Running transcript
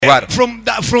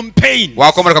from pain.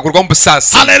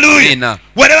 Hallelujah.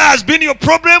 Whatever has been your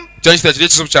problem,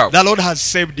 the Lord has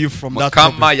saved you from that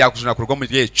problem.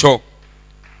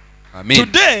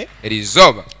 Today, it is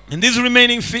over. In these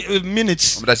remaining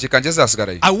minutes,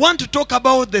 I want to talk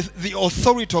about the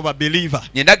authority of a believer.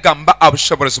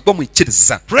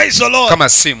 Praise the Lord.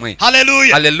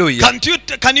 Hallelujah. Hallelujah.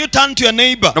 Can you turn to your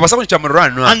neighbor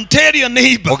and tell your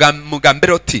neighbor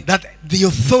that the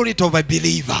authority of a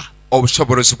believer?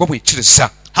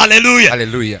 Hallelujah.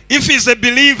 Hallelujah. If he's a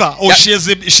believer or she's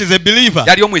a believer,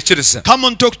 come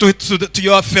and talk to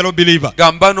your fellow believer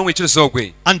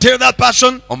and tell that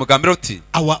person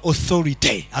our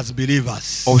authority as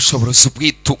believers.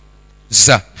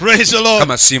 Praise the Lord.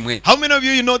 How many of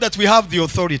you know that we have the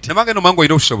authority?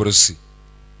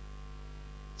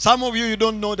 Some of you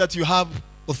don't know that you have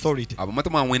authority.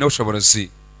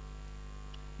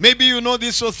 Maybe you know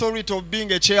this authority of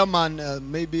being a chairman,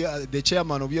 maybe the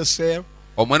chairman of your cell.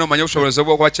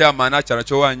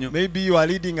 Maybe you are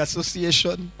leading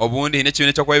association.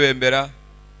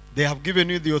 They have given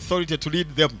you the authority to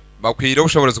lead them. But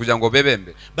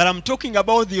I'm talking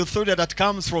about the authority that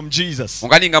comes from Jesus.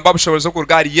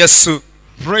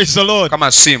 Praise the Lord.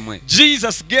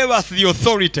 Jesus gave us the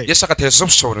authority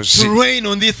to reign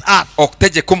on this earth.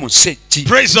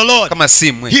 Praise the Lord.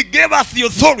 He gave us the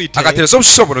authority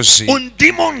on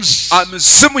demons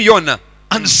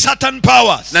and certain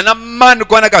powers.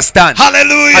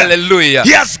 Hallelujah. Hallelujah.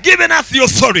 He has given us the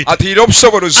authority.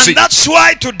 And that's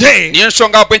why today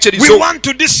we want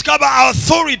to discover our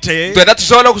authority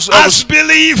as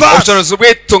believers.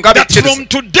 That from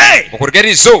today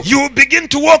you begin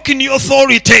to walk in your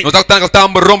authority. You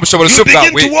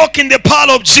begin to walk in the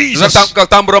power of Jesus.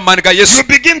 You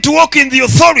begin to walk in the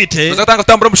authority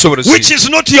which is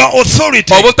not your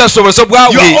authority,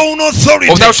 your own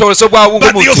authority, but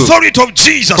the authority of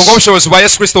Jesus.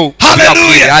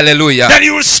 Hallelujah. Hallelujah. That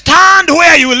you will stand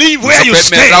where you live, where you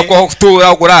stay,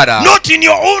 not in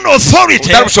your own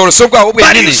authority,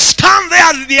 but you stand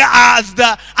there as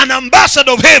an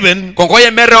ambassador of heaven who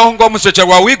has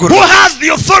the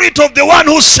authority of the one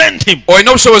who sent him.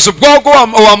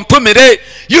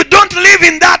 You don't live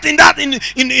in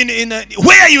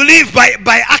where you live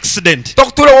by accident.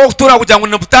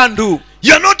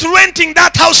 You're not renting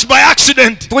that house by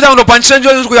accident.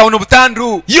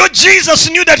 Your Jesus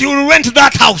knew that you will rent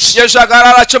that house.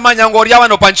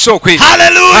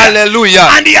 Hallelujah. Hallelujah.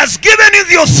 And he has given you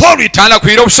the authority and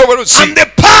the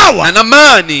power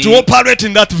to operate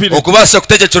in that village.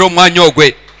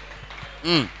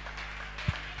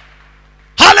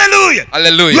 Hallelujah.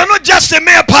 Hallelujah. You're not just a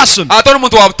mere person.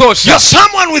 You're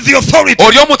someone with the authority.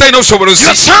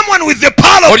 You're someone with the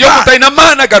power of God. You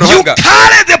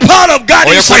carry the power of God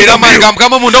inside of you.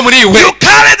 You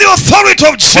carry the authority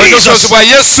of Jesus.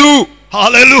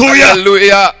 Hallelujah.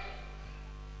 Hallelujah.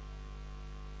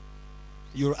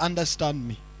 You'll understand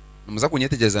me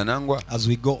as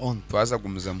we go on. Praise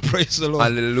the Lord.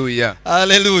 Hallelujah.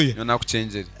 Hallelujah.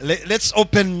 Let's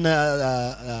open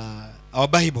our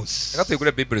Bibles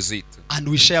and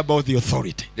we share about the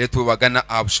authority. By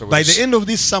the end of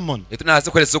this sermon,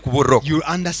 you'll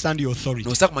understand your authority.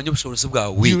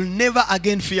 You'll never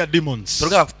again fear demons.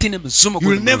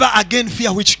 You'll never again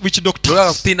fear witch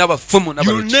doctors.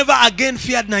 You'll never again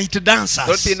fear night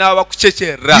dancers.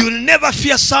 You'll never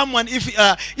fear someone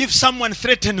if someone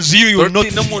threatens you. You'll not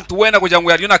fear.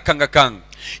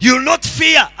 You'll not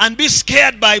fear and be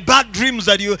scared by bad dreams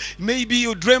that you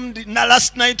dreamed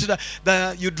last night,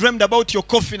 that you dreamed about your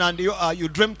coffin and you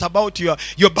dreamt about your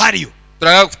burial.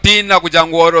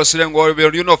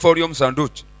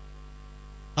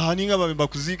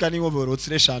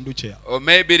 Or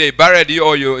maybe they buried you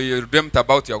or you dreamt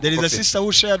about your coffin. There is a sister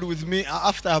who shared with me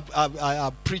after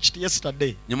I preached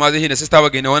yesterday.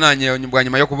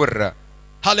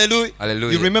 Hallelujah.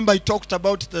 Hallelujah. You remember I talked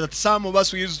about that some of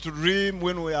us we used to dream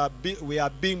when we are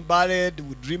being buried,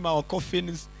 we dream our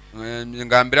coffins. You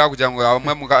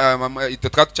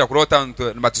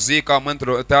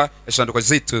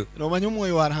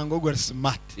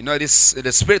know,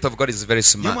 the Spirit of God is very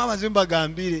smart.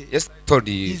 Yes, told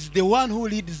you. He's the one who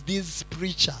leads these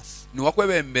preachers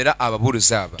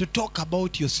to talk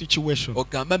about your situation.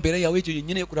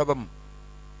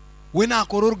 He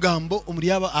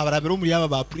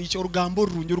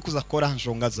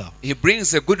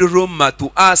brings a good rumor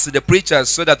to us, the preachers,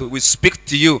 so that we speak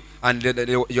to you and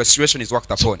your situation is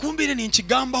worked upon.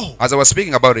 As I was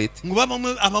speaking about it,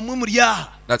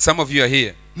 that some of you are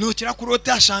here. You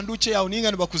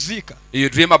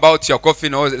dream about your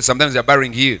coffin, or sometimes they're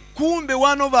burying you.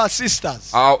 One of our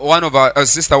sisters,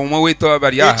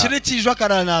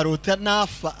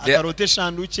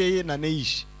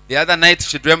 The other night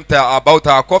she dreamt about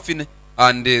her coffin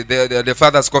and the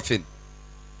father's coffin.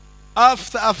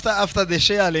 After the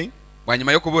sharing,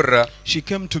 bwanyuma yokuburra she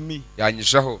came to me.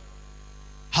 Yanyishaho.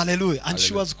 Hallelujah. And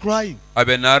she was crying.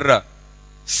 Abenara.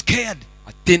 Scared.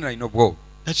 Atina inobwo.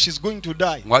 That she's going to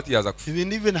die. Ngwati yaza kufa.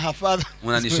 Even her father.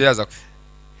 Munanishe yaza kufa.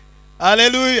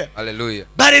 Hallelujah. Hallelujah.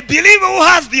 But a believer who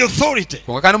has the authority,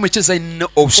 or a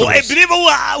believer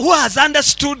who has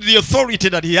understood the authority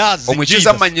that he has in Jesus,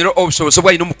 he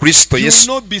will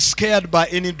not be scared by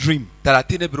any dream. But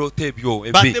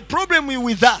the problem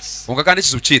with us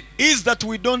is that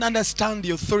we don't understand the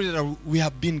authority that we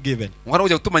have been given.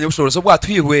 Praise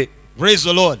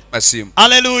the Lord.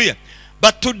 Hallelujah.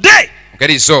 But today,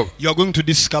 you are going to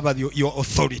discover your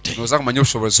authority.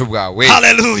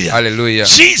 Hallelujah. Hallelujah.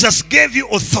 Jesus gave you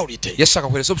authority.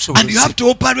 And you have to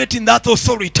operate in that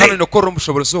authority all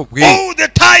the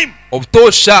time.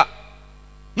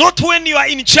 Not when you are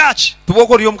in church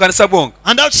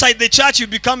and outside the church you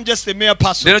become just a mere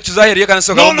person. No.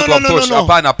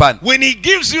 When he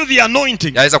gives you the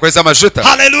anointing,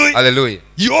 hallelujah, hallelujah,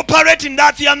 you operate in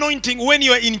that anointing when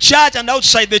you are in church and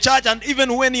outside the church and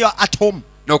even when you are at home.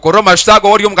 Hallelujah.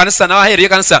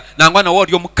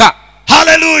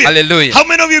 Hallelujah. How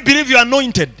many of you believe you are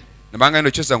anointed?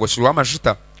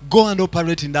 Go and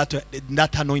operate in that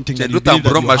anointing that you believe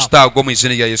that you have.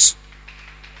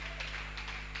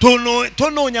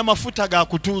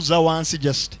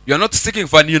 You are not seeking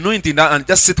for an anointing and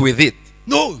just sit with it.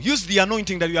 No, use the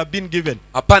anointing that you have been given.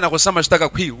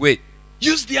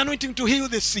 Use the anointing to heal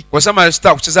the sick, to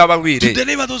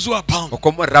deliver those who are bound, to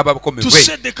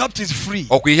set the captives free.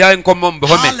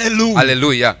 Hallelujah.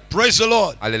 Hallelujah. Praise the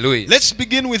Lord. Hallelujah. Let's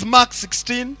begin with Mark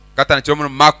 16.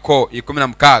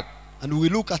 And we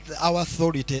look at our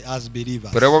authority as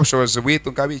believers.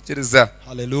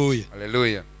 Hallelujah.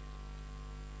 Hallelujah.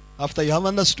 After you have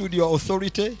understood your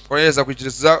authority,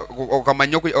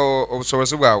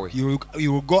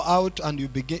 you will go out and you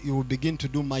will begin to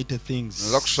do mighty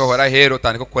things. Praise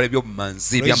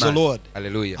the Lord.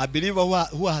 Hallelujah. A believer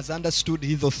who has understood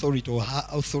his authority or her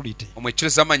authority,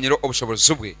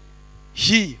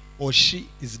 he or she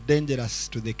is dangerous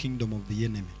to the kingdom of the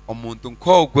enemy.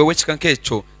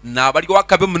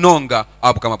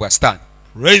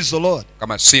 Praise the Lord.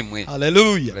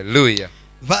 Hallelujah. Hallelujah.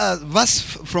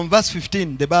 From verse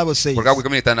 15, the Bible says,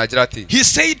 he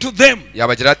said to them,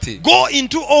 go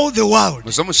into all the world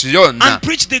and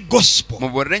preach the gospel,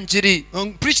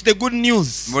 preach the good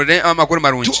news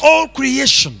to all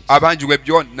creation.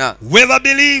 Whoever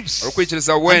believes and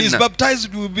is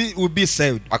baptized will be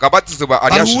saved, but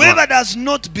whoever does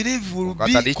not believe will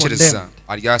be condemned.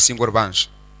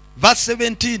 Verse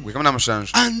 17,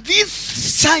 and these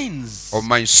signs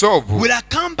will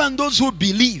accompany those who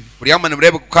believe. In my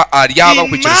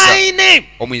name,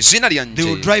 they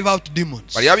will drive out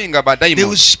demons. They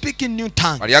will speak in new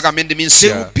tongues. They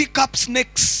will pick up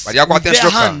snakes with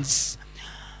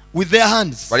their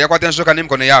hands.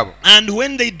 And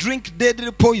when they drink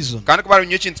deadly poison, it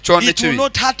will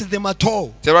not hurt them at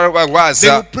all. They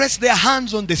will press their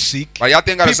hands on the sick people,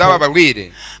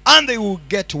 and they will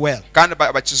get well.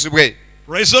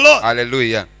 Praise the Lord.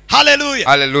 Hallelujah. Hallelujah.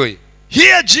 Hallelujah.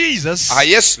 Here Jesus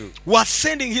was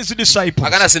sending his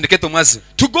disciples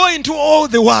to go into all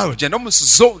the world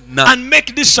and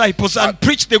make disciples and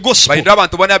preach the gospel and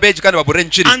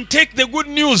take the good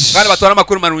news to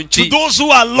those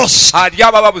who are lost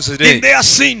in their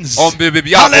sins.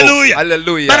 Hallelujah.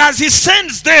 Hallelujah. But as he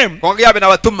sends them,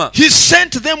 he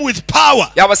sent them with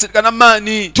power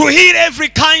to heal every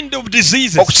kind of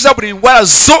diseases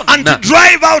and to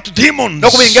drive out demons.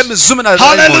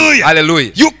 Hallelujah.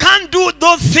 Hallelujah. You can't do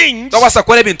those things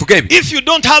if you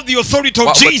don't have the authority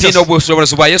of Jesus.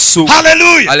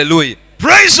 Hallelujah. Hallelujah.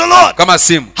 Praise the Lord.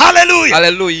 Hallelujah.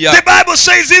 Hallelujah. The Bible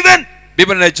says even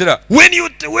when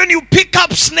you pick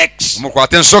up snakes,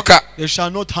 they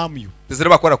shall not harm you.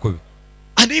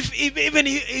 And if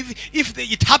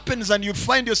it happens and you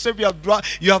find yourself you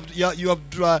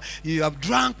have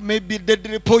drunk maybe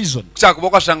deadly poison, the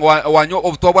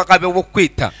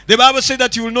Bible says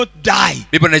that you will not die.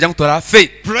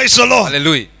 Praise the Lord.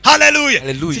 Hallelujah. Hallelujah.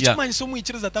 Hallelujah.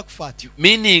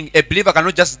 Meaning a believer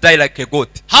cannot just die like a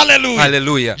goat. Hallelujah.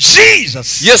 Hallelujah.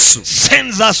 Jesus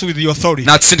sends us with the authority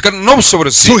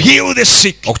to heal the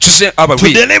sick, to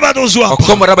deliver those who are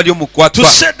bound, to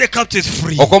set the captives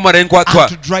free, and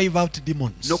to drive out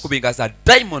demons.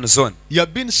 You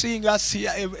have been seeing us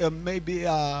here maybe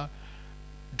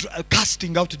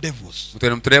casting out devils.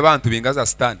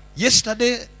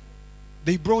 Yesterday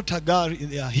they brought a girl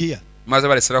here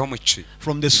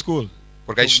from the school,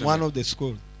 from one of the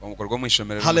schools.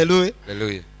 Hallelujah.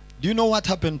 Hallelujah. Do you know what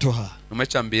happened to her?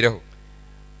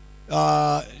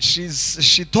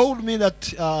 She told me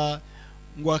that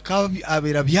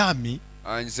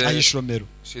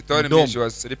she told me she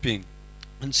was sleeping.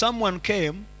 And someone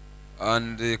came.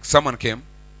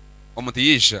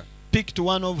 Picked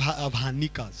one of her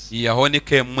knickers.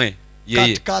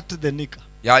 Cut the knicker.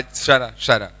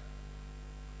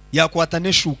 Yakwata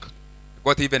neshuka.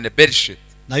 Got even the bed sheet.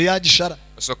 Nayo yagishara.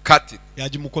 So cut it.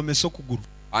 Yagimukomesa okuguru.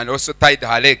 And also tied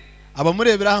her leg.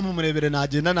 Abamurebera hamwe murebere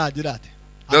nagenda nagira ate.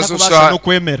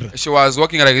 She was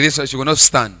walking like this, she could not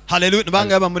stand. Hallelujah.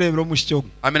 Banga abamurebera omushikyo.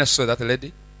 I mean, I saw that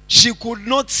lady. She could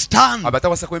not stand.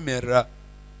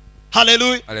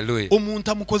 Hallelujah. Hallelujah.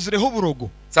 Omuntu amukozireho burogo.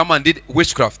 Someone did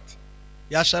witchcraft.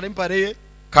 Yashara impare ye.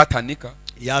 Cut her knicker.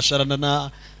 Yashara na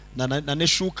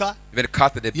neshuka. Even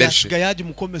cut the bed sheet.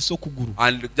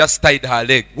 And just tied her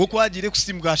leg. In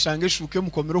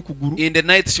the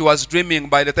night she was dreaming.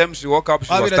 By the time she woke up,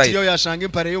 she was tied.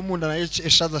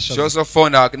 She also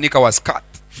found her knicker was cut.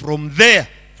 From there,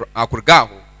 the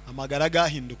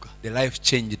life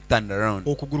changed, turned around.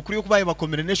 The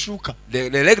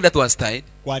leg that was tied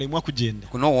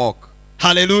could not walk.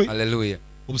 Hallelujah. Hallelujah.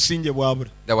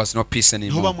 There was no peace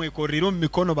anymore.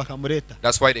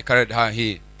 That's why they carried her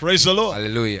here. Praise the Lord.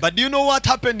 Hallelujah. But do you know what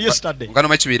happened yesterday?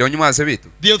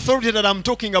 The authority that I'm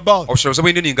talking about,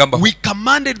 we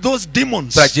commanded those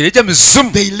demons.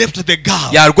 They left the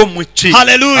girl.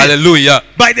 Hallelujah. Hallelujah.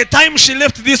 By the time she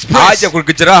left this place,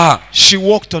 she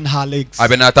walked on her legs.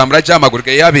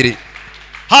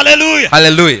 Hallelujah.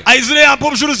 Hallelujah.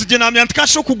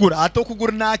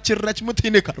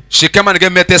 She came and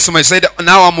gave me a testimony. Said,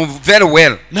 now I'm very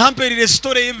well. Then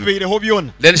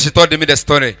she told me the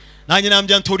story. I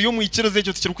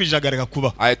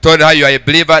told her you are a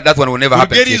believer, that one will never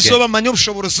happen again.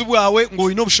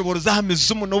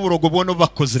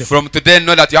 From today,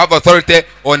 know that you have authority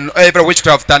on every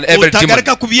witchcraft and every demon.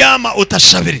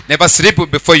 Never sleep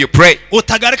before you pray.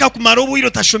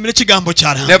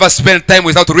 Never spend time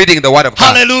without reading the word of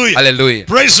God. Hallelujah. Hallelujah.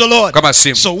 Praise the Lord. Come and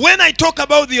sing. So when I talk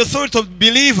about the authority of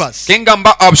believers, so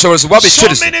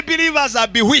many believers are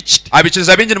bewitched.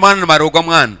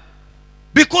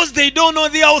 Because they don't know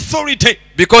their authority.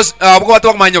 Because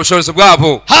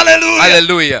hallelujah.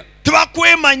 Hallelujah.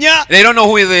 They don't know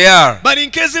who they are. But in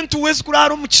case they're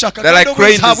like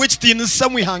cranes.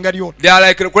 They are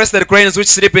like crested cranes which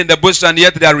sleep in the bush, and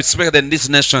yet they are respected in this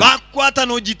nation.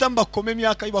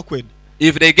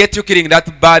 If they get you killing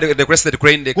that bad, the crested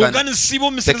crane, they can take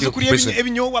you to prison.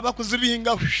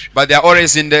 But they are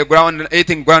always in the ground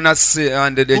eating groundnuts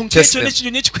and they chase them.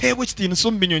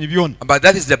 But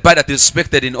that is the bird that is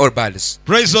respected in all birds.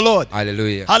 Praise the Lord.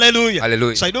 Hallelujah. Hallelujah.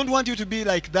 Hallelujah. So I don't want you to be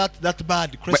like that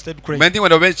bird, crested crane.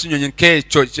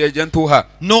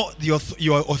 Know your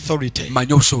authority.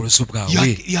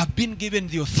 You have been given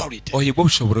the authority.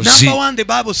 Number one, the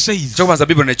Bible says,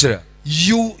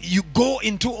 you go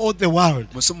into all the world,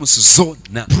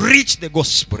 preach the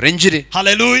gospel. Hallelujah.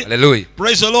 Hallelujah.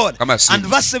 Praise the Lord. And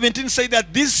verse 17 says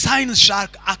that these signs shall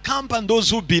accompany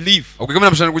those who believe. How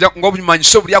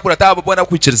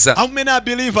many are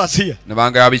believers here? The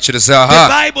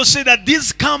Bible says that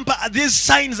these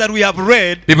signs that we have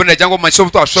read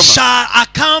shall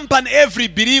accompany every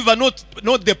believer, not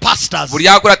the pastors.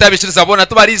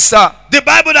 The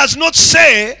Bible does not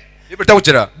say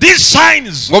these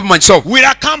signs will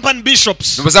accompany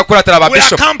bishops, will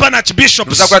accompany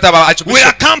archbishops, will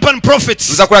accompany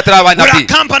prophets, will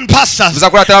accompany pastors,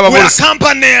 will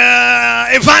accompany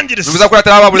evangelists. No,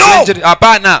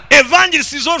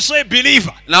 evangelist is also a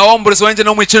believer.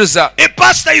 A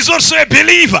pastor is also a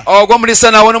believer. A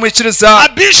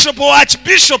bishop or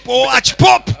archbishop or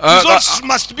archpope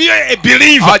must be a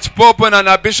believer.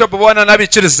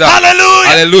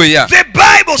 Hallelujah. The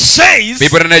Bible says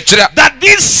that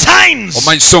these signs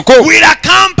will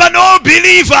accompany all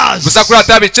believers.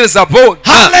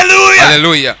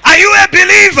 Hallelujah. Are you a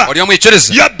believer?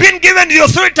 You have been given the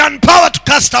authority and power to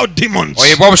cast out demons.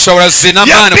 You have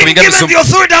been given the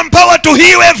authority and power to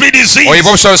heal every disease. In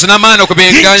Jesus'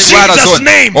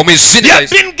 name. You have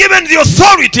been given the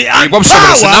authority and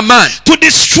power to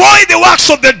destroy the works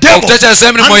of the devil and the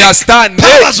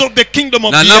powers of the kingdom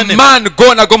of the enemy.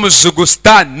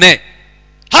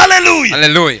 Hallelujah.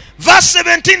 Hallelujah. Verse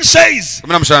 17 says,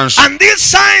 and these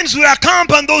signs will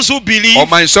accompany those who believe. In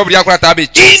my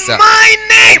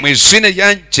name.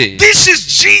 This is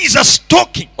Jesus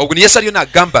talking.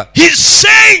 He's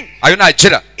saying,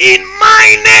 in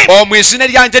my name, these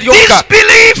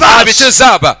believers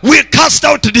will cast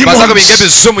out demons.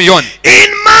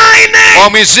 In my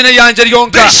name, they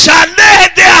shall lay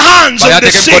their hands of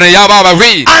the sick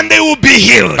and they will be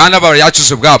healed.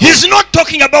 He's not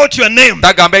talking about your name.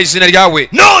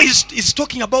 No, he's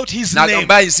talking about his name.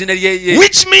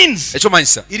 Which means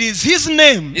it is his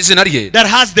name that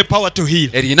has the power to heal.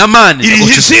 It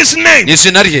is his name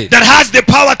that has the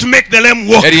power to make the lame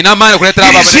walk. It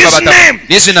is his name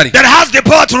that has the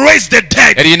power to raise the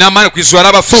dead.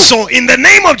 So in the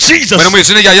name of Jesus,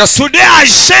 today I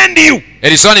send you.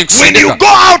 When you go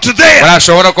out there,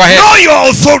 know your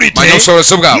authority. Know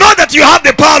that you have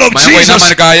the power of Jesus.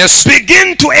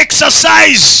 Begin to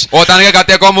exercise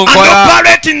and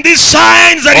operate in these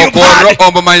signs that you've had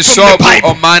from the Bible.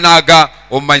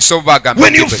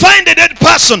 When you find a dead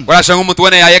person,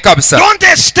 don't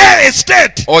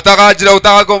hesitate.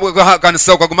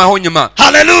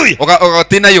 Hallelujah.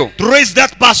 To raise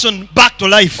that person back to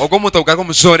life.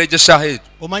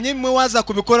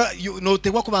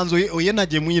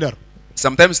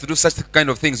 Sometimes to do such kind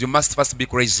of things, you must first be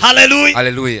crazy. Hallelujah.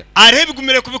 Hallelujah.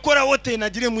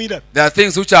 There are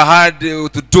things which are hard to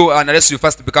do unless you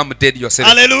first become dead yourself.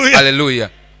 Hallelujah. Hallelujah.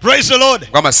 Praise the Lord.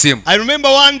 I remember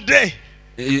one day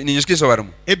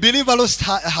a believer lost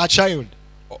her child.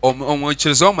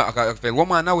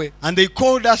 And they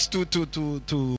called us to